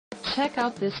Check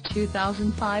out this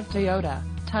 2005 Toyota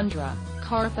Tundra.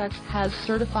 Carfax has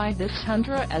certified this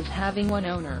Tundra as having one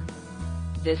owner.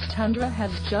 This Tundra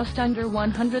has just under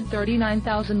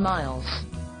 139,000 miles.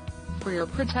 For your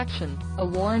protection, a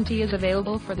warranty is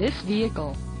available for this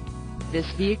vehicle. This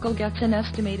vehicle gets an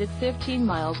estimated 15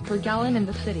 miles per gallon in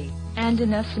the city, and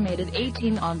an estimated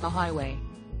 18 on the highway.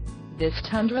 This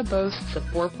Tundra boasts a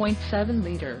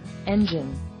 4.7-liter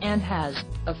engine, and has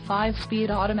a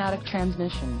 5-speed automatic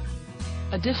transmission.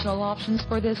 Additional options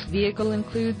for this vehicle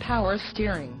include power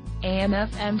steering,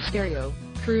 AM/FM stereo,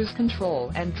 cruise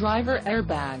control and driver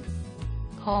airbag.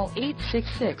 Call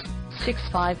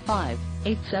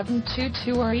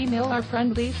 866-655-8722 or email our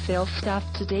friendly sales staff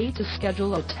today to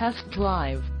schedule a test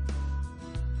drive.